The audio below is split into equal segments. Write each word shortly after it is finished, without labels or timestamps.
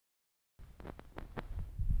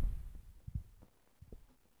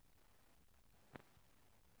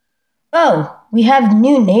Oh, we have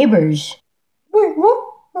new neighbors. Wait, what?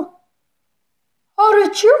 How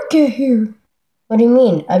did you get here? What do you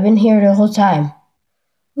mean? I've been here the whole time.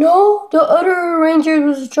 No, the other ranger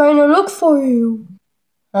was trying to look for you.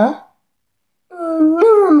 Huh?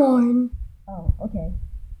 Never mind. Oh, okay.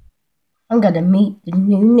 I'm gonna meet the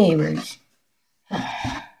new neighbors.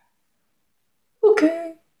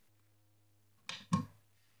 Okay.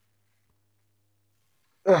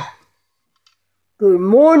 Good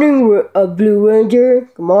morning, Blue Ranger.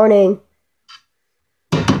 Good morning.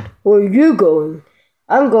 Where are you going?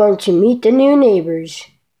 I'm going to meet the new neighbors.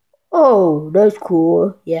 Oh, that's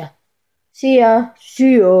cool. Yeah. See ya.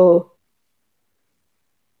 See ya.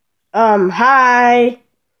 Hi.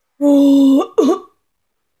 Oh,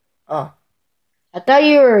 I thought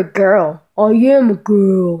you were a girl. I am a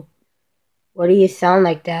girl. What do you sound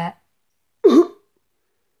like that?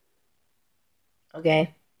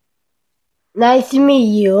 Okay. Nice to meet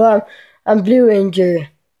you. I'm Blue Ranger.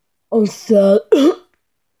 I'm Sal.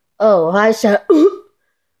 Oh, hi, Sal.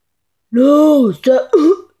 No, Sal.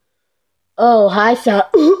 Oh, hi, Sal.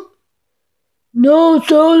 No,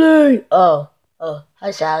 Sally. Oh,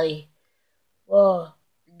 hi, Sally. Well,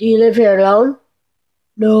 do you live here alone?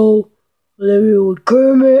 No, I live here with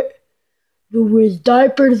Kermit. Who wears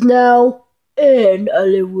diapers now, and I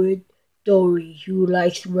live with Dory, who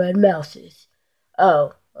likes red mouses.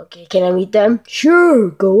 Oh, okay. Can I meet them? Sure,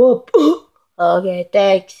 go up. Okay,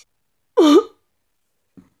 thanks.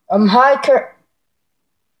 Hi, Kurt.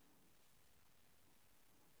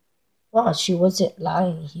 Wow, she wasn't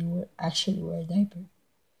lying. He would actually wear a diaper.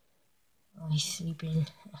 Oh, he's sleeping.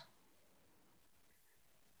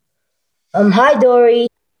 Hi, Dory.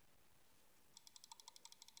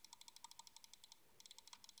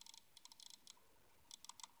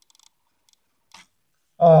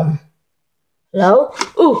 Um, hello?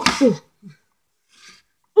 Ooh.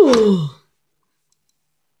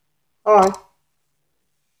 Hold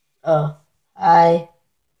on. Hi.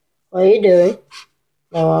 What are you doing?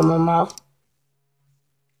 No, on my mouth.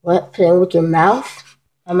 What? Playing with your mouth?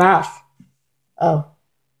 My mouth. Oh.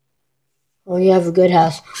 Well, you have a good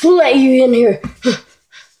house. We'll let you in here.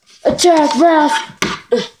 Attack, Ralph!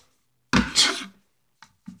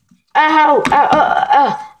 Ow!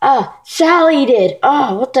 Sally did!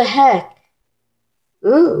 Oh, what the heck?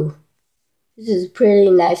 Ooh, this is a pretty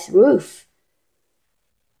nice roof.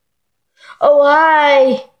 Oh,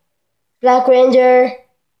 hi! Black Ranger?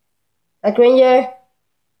 Black Ranger?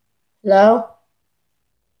 Hello?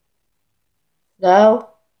 Hello?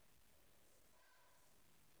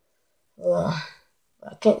 Oh,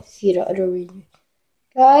 I can't see the other Ranger.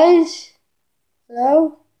 Guys?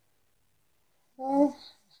 Hello?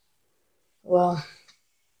 Well,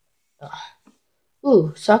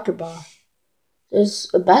 ooh, soccer ball. There's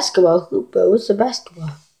a basketball hoop, but what's a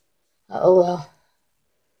basketball? Oh well.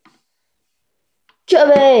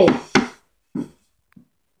 Chubby!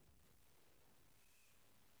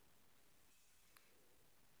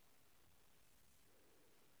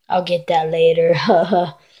 I'll get that later.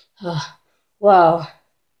 Wow.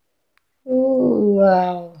 Ooh,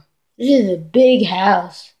 wow. This is a big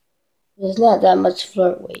house. There's not that much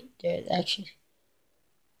floor weight there, actually.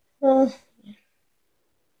 Uh,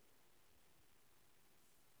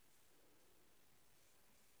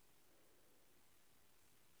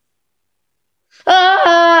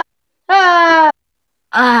 ah! Ah!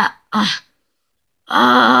 Ah! Ah!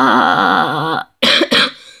 Ah!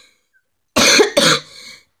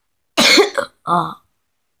 Ah!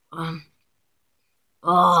 Um.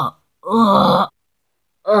 Ah! Ah!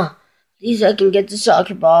 At least I can get the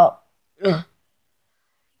soccer ball.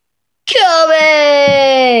 Kill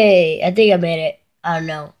me! I think I made it. I don't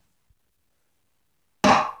know.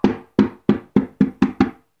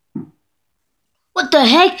 What the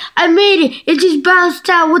heck? I made it! It just bounced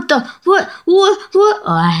out. What the? What? Oh,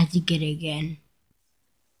 I had to get it again.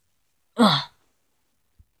 Ugh.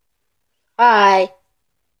 Hi.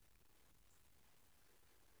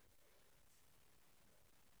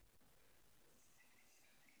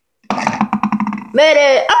 Made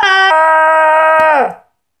it! Ah!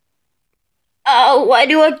 Oh, why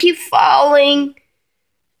do I keep falling?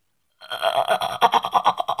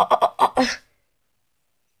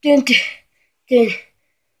 Dun, dun, dun,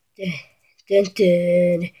 dun, dun,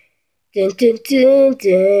 dun, dun, dun,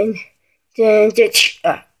 dun, dun, dun,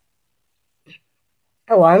 dun.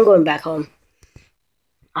 Oh, well, I'm going back home.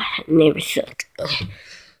 Neighbor sucks. Okay.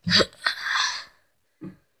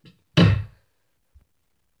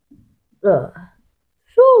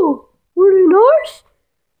 So, were they nice?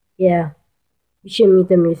 Yeah, you should meet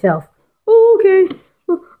them yourself. Oh, okay.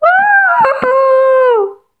 Ah!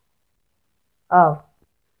 Oh.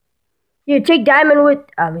 Dude, take Diamond with...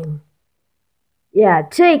 Yeah,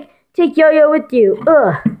 take Yo-Yo with you.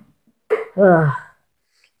 Ugh.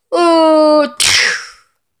 Oh,